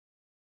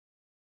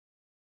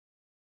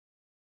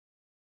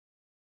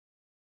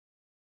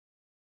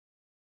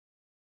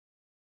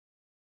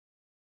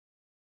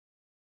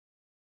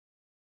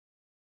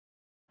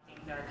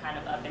are kind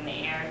of up in the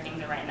air.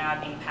 Things are right now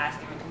being passed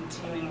through a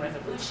continuing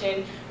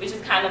resolution, which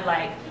is kind of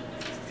like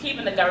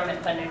keeping the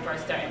government funded for a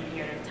certain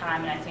period of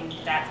time, and I think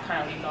that's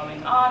currently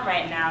going on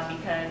right now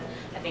because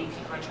I think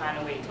people are trying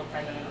to wait till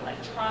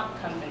President-elect Trump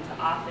comes into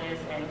office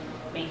and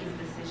make his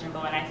decision.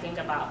 But when I think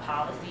about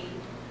policy,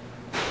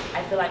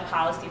 I feel like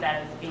policy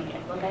that is being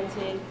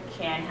implemented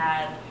can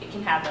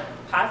have a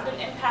positive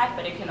impact,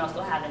 but it can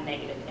also have a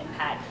negative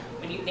impact.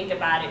 When you think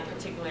about it,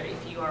 particularly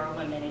if you are a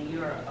woman and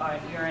you're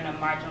in a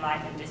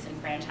marginalized and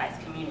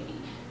disenfranchised community,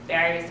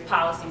 various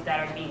policies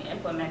that are being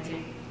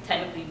implemented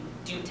technically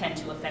do tend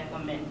to affect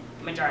women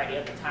majority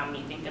of the time.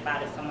 When you think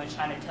about it, someone's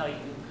trying to tell you,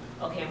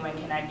 okay, when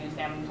can I do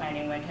family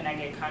planning? When can I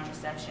get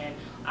contraception?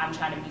 I'm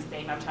trying to be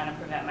safe. I'm trying to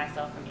prevent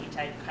myself from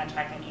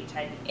contracting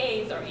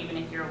HIV/AIDS. Or even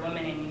if you're a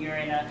woman and you're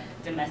in a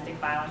domestic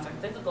violence or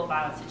physical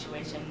violence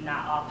situation,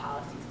 not all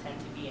policies tend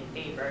to be in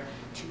favor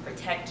to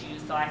protect you.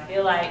 So I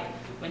feel like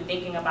when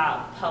thinking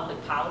about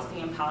public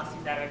policy and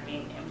policies that are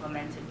being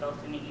implemented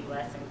both in the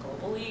US and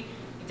globally,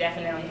 you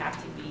definitely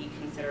have to be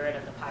considerate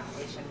of the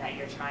population that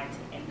you're trying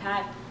to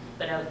impact.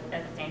 But at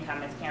the same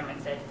time, as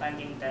Cameron said,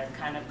 funding does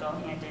kind of go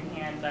hand in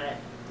hand. But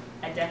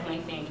I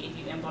definitely think if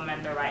you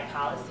implement the right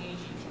policies,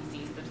 you can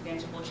see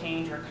substantial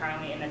change. We're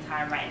currently in a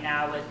time right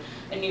now with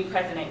a new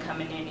president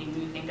coming in, and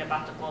you think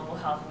about the global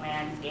health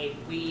landscape.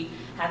 We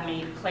have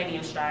made plenty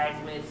of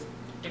strides with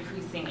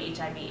decreasing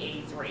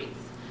HIV/AIDS rates.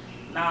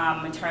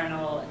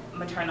 Maternal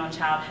and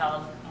child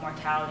health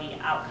mortality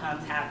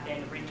outcomes have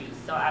been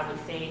reduced. So I would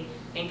say,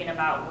 thinking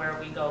about where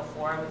we go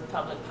forward with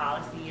public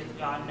policy, as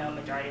we all know,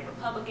 majority of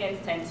Republicans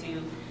tend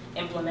to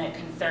implement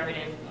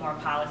conservative, more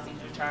policies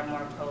which are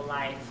more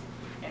pro-life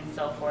and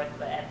so forth.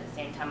 But at the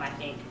same time, I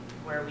think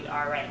where we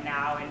are right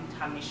now and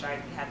how many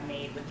strides we have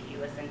made with the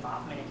U.S.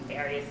 involvement in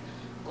various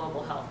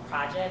global health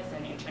projects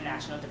and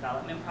international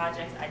development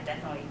projects, I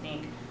definitely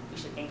think we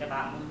should think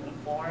about moving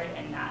forward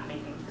and not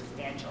making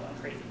substantial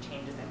and crazy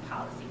changes in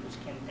policy, which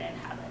can then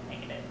have a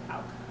negative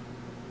outcome.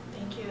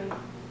 Thank you.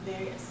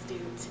 Very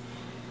astute.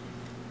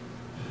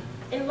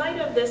 In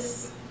light of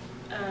this,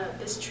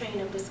 this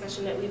train of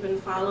discussion that we've been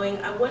following,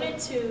 I wanted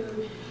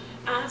to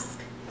ask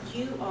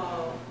you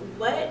all,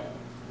 what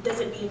does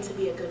it mean to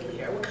be a good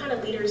leader? What kind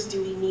of leaders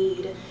do we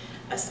need,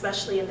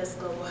 especially in this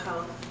global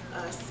health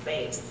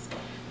space?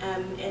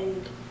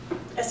 And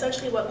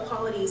essentially, what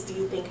qualities do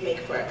you think make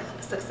for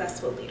a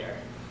successful leader?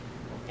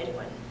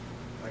 Anyone?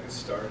 I can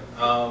start.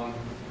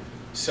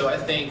 So I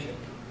think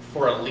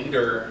for a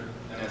leader,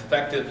 an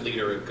effective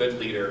leader, a good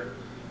leader,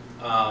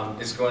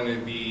 is going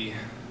to be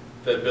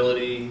the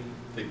ability,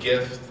 the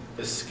gift,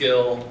 the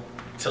skill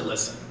to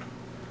listen.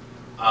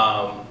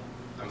 I'm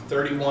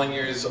 31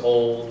 years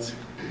old,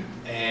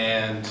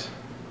 and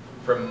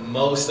for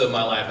most of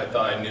my life I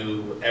thought I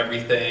knew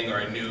everything, or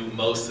I knew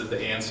most of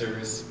the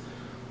answers.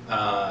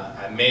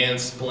 I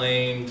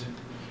mansplained,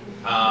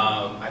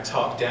 I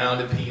talked down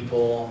to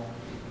people,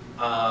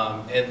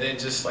 and then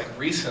just like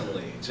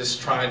recently,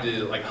 just trying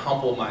to like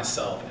humble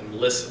myself and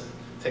listen,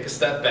 take a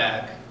step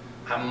back.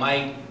 I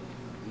might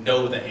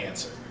know the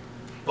answer,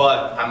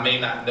 but I may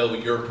not know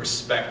your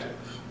perspective.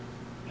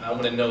 I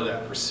want to know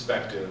that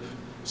perspective.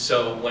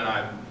 So when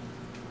I'm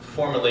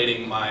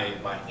formulating my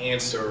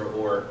answer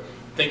or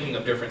thinking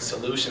of different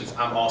solutions,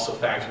 I'm also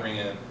factoring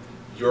in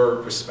your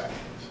perspective,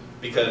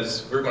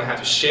 because we're going to have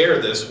to share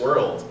this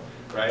world,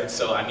 right?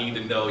 So I need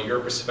to know your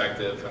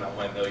perspective, and I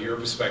want to know your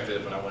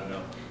perspective, and I want to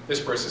know this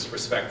person's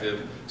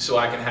perspective, so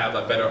I can have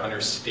a better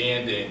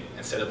understanding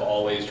instead of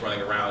always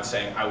running around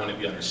saying, I want to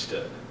be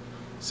understood.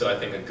 So I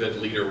think a good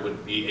leader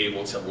would be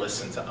able to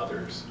listen to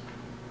others.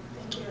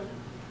 Thank you.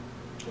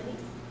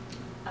 Denise?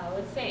 I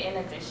would say, in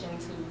addition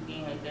to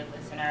being a good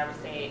listener, I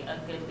would say a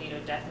good leader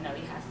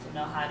definitely has to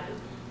know how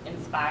to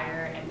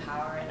inspire,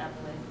 empower, and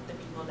uplift the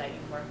people that you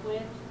work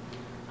with.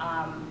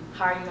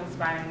 How are you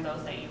inspiring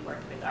those that you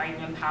work with? Are you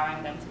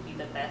empowering them to be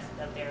the best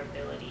of their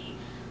ability?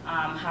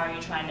 How are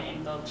you trying to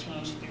invoke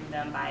change through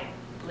them by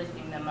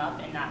lifting them up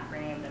and not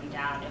bringing them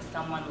down? If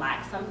someone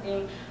lacks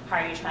something, how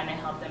are you trying to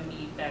help them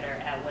be better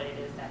at what it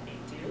is that they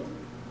do?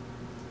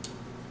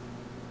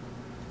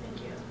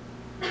 Thank you.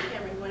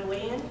 Cameron, you want to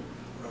weigh in?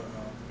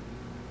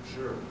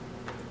 Sure.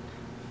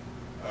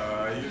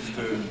 I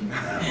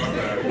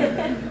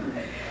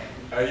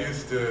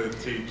used to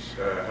teach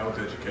health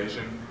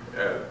education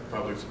at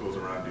public schools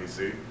around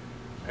DC,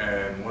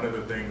 and one of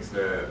the things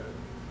that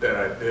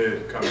I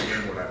did coming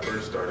in when I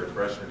first started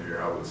freshman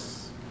year, I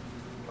was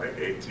like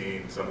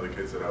 18. Some of the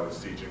kids that I was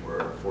teaching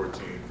were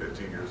 14,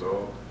 15 years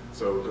old,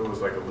 so there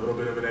was like a little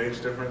bit of an age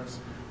difference.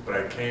 But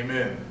I came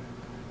in,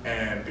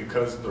 and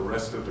because the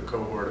rest of the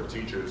cohort of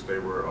teachers, they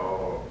were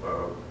all,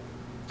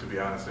 to be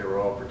honest, they were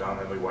all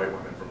predominantly white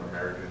women from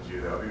American and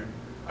GW,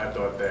 I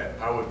thought that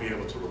I would be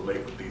able to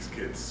relate with these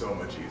kids so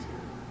much easier.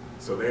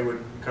 So they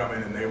would come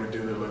in and they would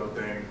do their little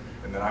thing,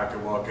 and then I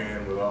could walk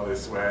in with all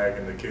this swag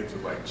and the kids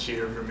would like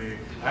cheer for me.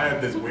 I had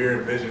this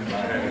weird vision in my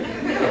head of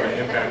the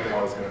impact that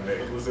I was gonna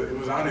make. It was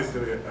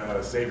honestly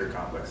a savior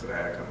complex that I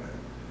had coming in.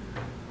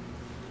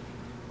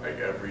 Like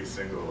every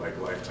single like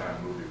Lifetime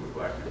movie with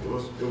black people.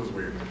 It was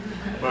weird.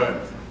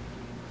 But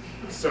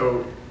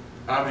So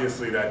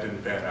obviously that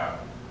didn't pan out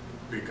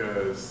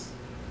because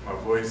my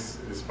voice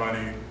is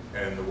funny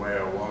and the way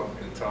I walk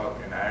and talk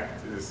and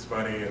act is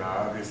funny, and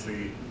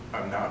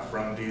I'm not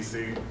from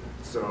DC.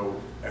 So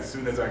as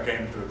soon as I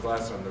came to the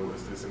classroom, there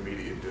was this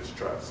immediate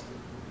distrust.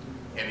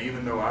 And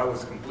even though I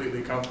was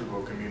completely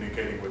comfortable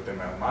communicating with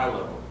them at my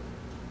level,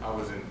 I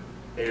wasn't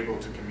able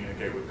to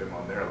communicate with them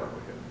on their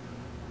level yet.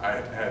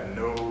 I had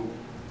no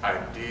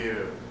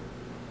idea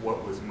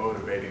what was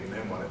motivating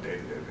them on a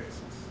day-to-day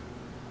basis.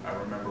 I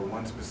remember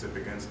one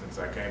specific instance.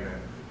 I came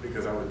in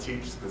because I would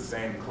teach the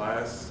same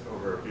class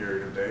over a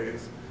period of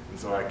days, and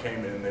so I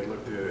came in and they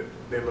looked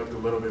a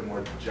little bit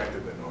more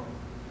dejected than normal.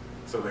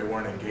 So they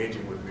weren't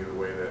engaging with me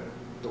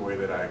the way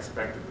that I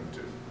expected them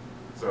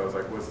to. So I was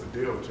like, what's the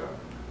deal with y'all?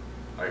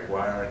 Like,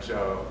 why aren't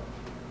y'all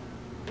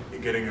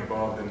getting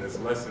involved in this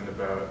lesson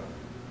about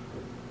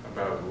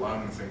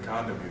lungs and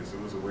condom use?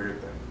 It was a weird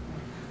thing.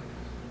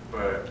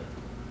 But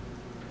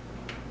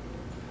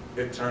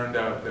it turned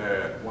out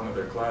that one of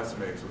their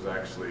classmates was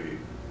actually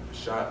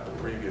shot the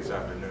previous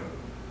afternoon.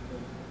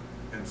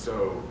 And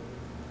so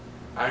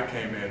I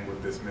came in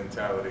with this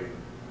mentality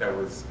that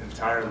was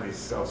entirely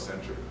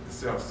self-centered.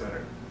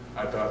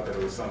 I thought that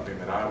it was something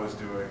that I was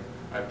doing.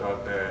 I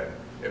thought that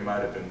it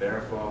might have been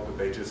their fault, but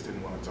they just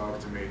didn't want to talk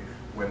to me.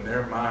 When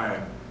their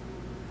mind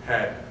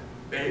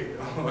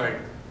like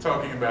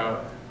talking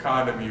about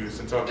condom use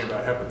and talking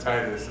about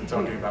hepatitis and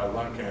talking about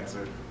lung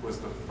cancer was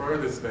the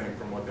furthest thing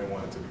from what they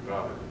wanted to be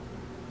bothered with.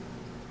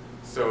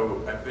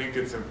 So I think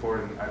it's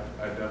important,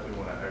 I definitely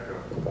want to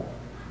echo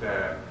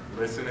that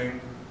listening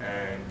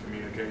and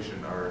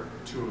communication are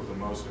two of the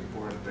most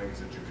important things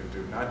that you can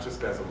do, not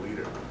just as a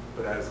leader,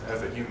 but as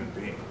a human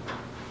being.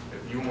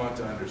 If you want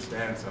to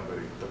understand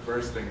somebody, the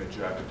first thing that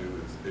you have to do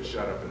is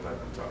shut up and let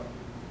them talk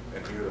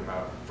and hear them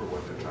out for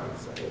what they're trying to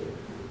say.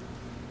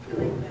 I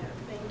like that,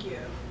 thank you.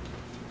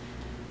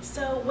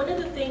 So one of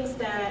the things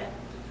that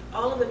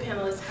all of the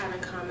panelists have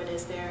in common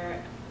is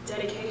their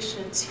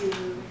dedication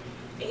to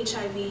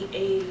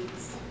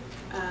HIV/AIDS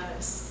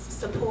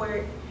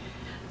support,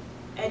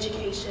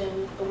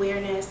 education,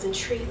 awareness, and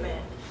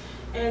treatment.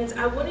 And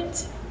I wanted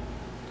to,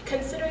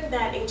 considering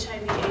that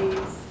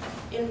HIV/AIDS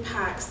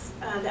impacts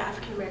the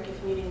African American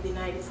community in the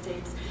United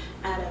States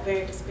at a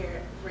very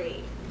disparate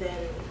rate than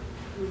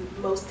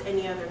most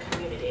any other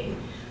community,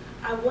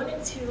 I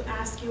wanted to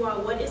ask you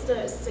all, what is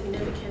the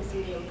significance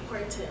and the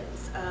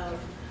importance of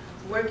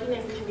working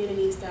in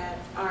communities that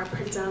are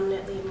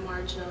predominantly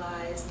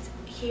marginalized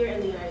here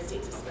in the United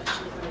States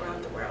especially, but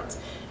around the world?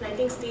 And I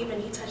think Stephen,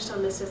 he touched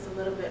on this just a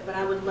little bit, but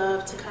I would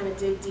love to kind of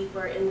dig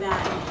deeper in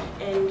that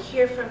and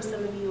hear from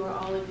some of you or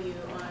all of you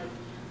on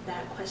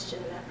that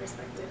question and that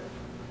perspective.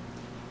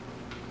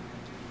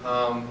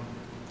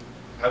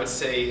 I would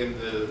say in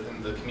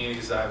the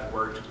communities I've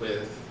worked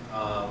with,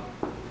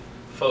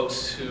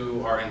 folks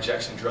who are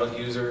injection drug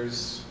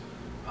users,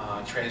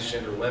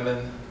 transgender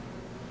women,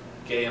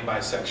 gay and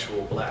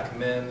bisexual black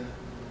men,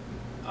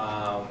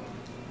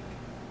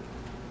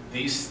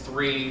 these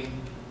three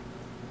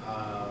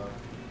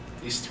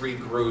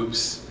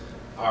groups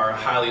are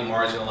highly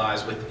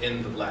marginalized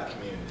within the black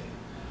community.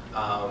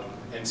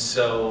 And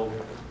so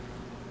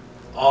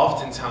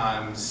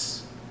oftentimes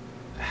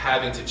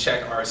having to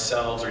check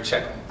ourselves, or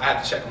I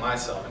had to check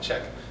myself and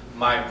check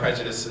my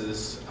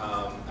prejudices,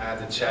 I had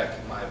to check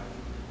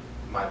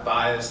my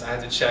bias, I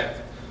had to check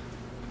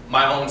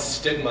my own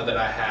stigma that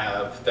I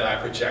have that I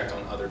project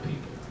on other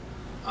people.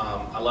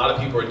 A lot of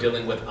people are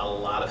dealing with a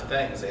lot of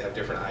things. They have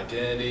different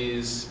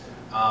identities,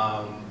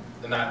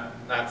 and not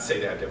to say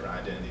they have different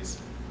identities.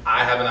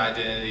 I have an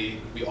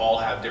identity, we all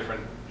have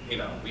different,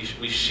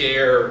 we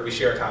share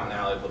a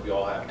commonality, but we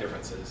all have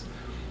differences.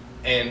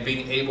 And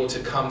being able to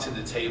come to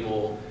the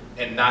table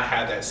and not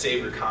have that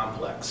savior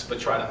complex, but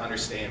try to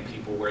understand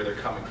people where they're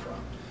coming from.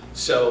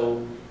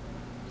 So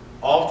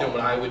often what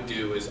I would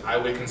do is I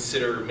would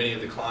consider many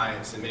of the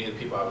clients and many of the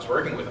people I was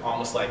working with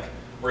almost like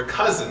we're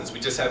cousins, we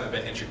just haven't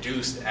been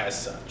introduced as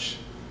such.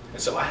 And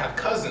so I have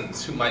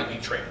cousins who might be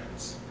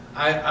trans.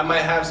 I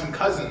might have some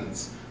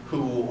cousins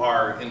who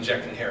are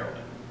injecting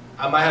heroin.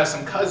 I might have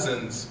some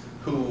cousins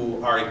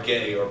who are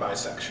gay or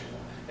bisexual,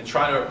 and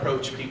try to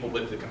approach people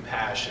with the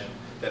compassion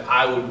that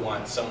I would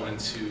want someone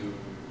to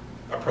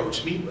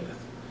approach me with.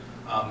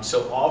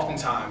 So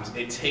oftentimes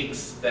it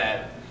takes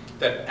that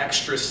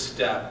extra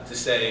step to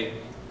say,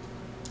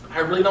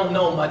 I really don't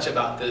know much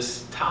about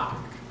this topic.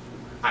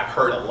 I've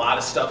heard a lot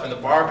of stuff in the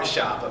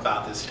barbershop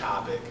about this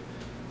topic,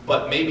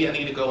 but maybe I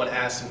need to go and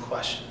ask some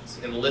questions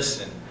and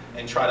listen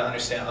and try to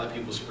understand other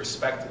people's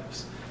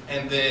perspectives.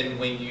 And then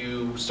when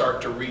you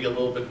start to read a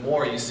little bit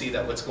more, you see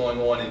that what's going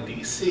on in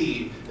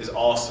DC is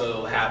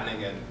also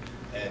happening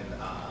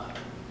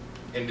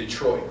in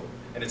Detroit,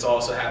 and it's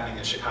also happening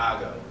in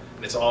Chicago,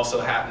 and it's also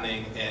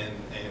happening in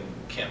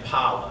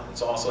Kampala,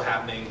 it's also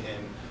happening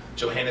in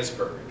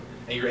Johannesburg.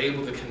 And you're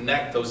able to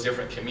connect those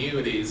different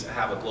communities and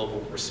have a global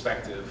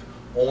perspective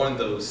on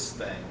those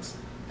things,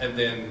 and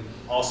then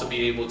also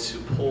be able to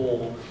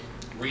pull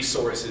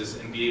resources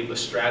and be able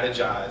to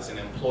strategize and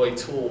employ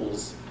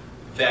tools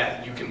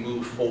that you can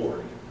move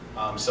forward.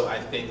 So I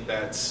think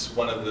that's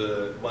one of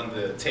the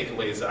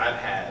takeaways that I've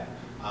had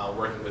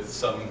working with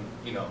some,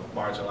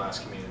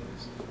 marginalized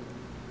communities.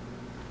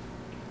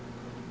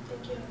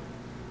 Thank you.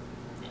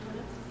 Anyone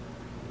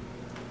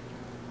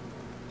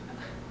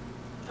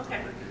else?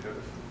 Okay.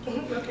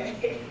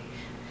 Okay.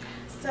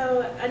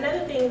 So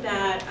another thing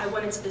that I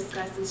wanted to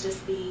discuss is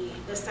just the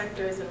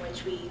sectors in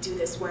which we do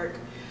this work.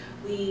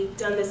 We've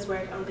done this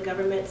work on the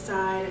government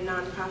side and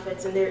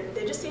nonprofits, and there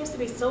just seems to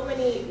be so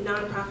many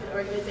nonprofit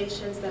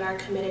organizations that are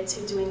committed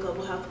to doing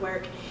global health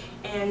work.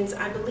 And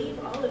I believe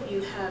all of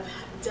you have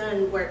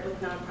done work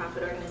with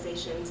nonprofit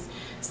organizations.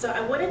 So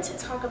I wanted to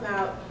talk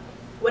about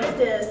what is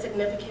the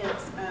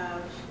significance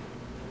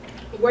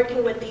of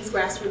working with these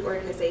grassroots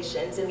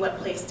organizations and what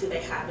place do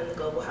they have in the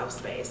global health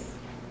space?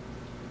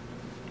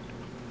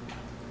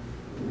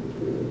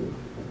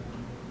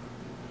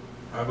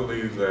 I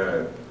believe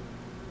that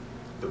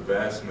the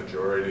vast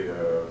majority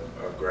of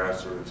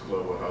grassroots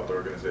global health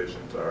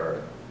organizations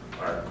are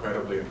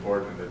incredibly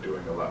important and they're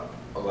doing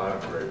a lot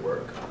of great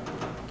work.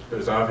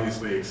 There's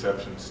obviously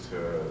exceptions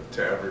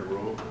to every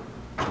rule,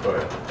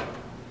 but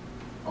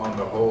on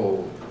the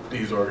whole,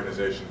 these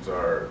organizations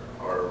are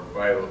a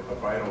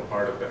vital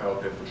part of the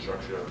health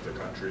infrastructure of the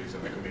countries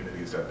and the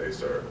communities that they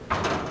serve.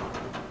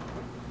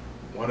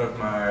 One of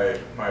my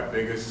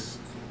biggest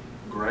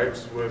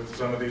gripes with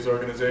some of these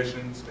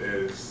organizations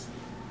is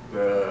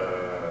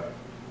the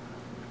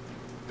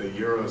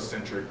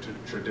Eurocentric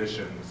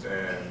traditions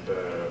and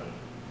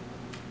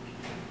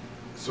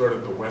sort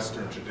of the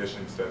Western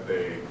traditions that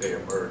they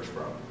emerge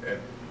from and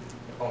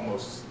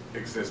almost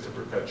exist to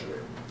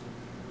perpetuate.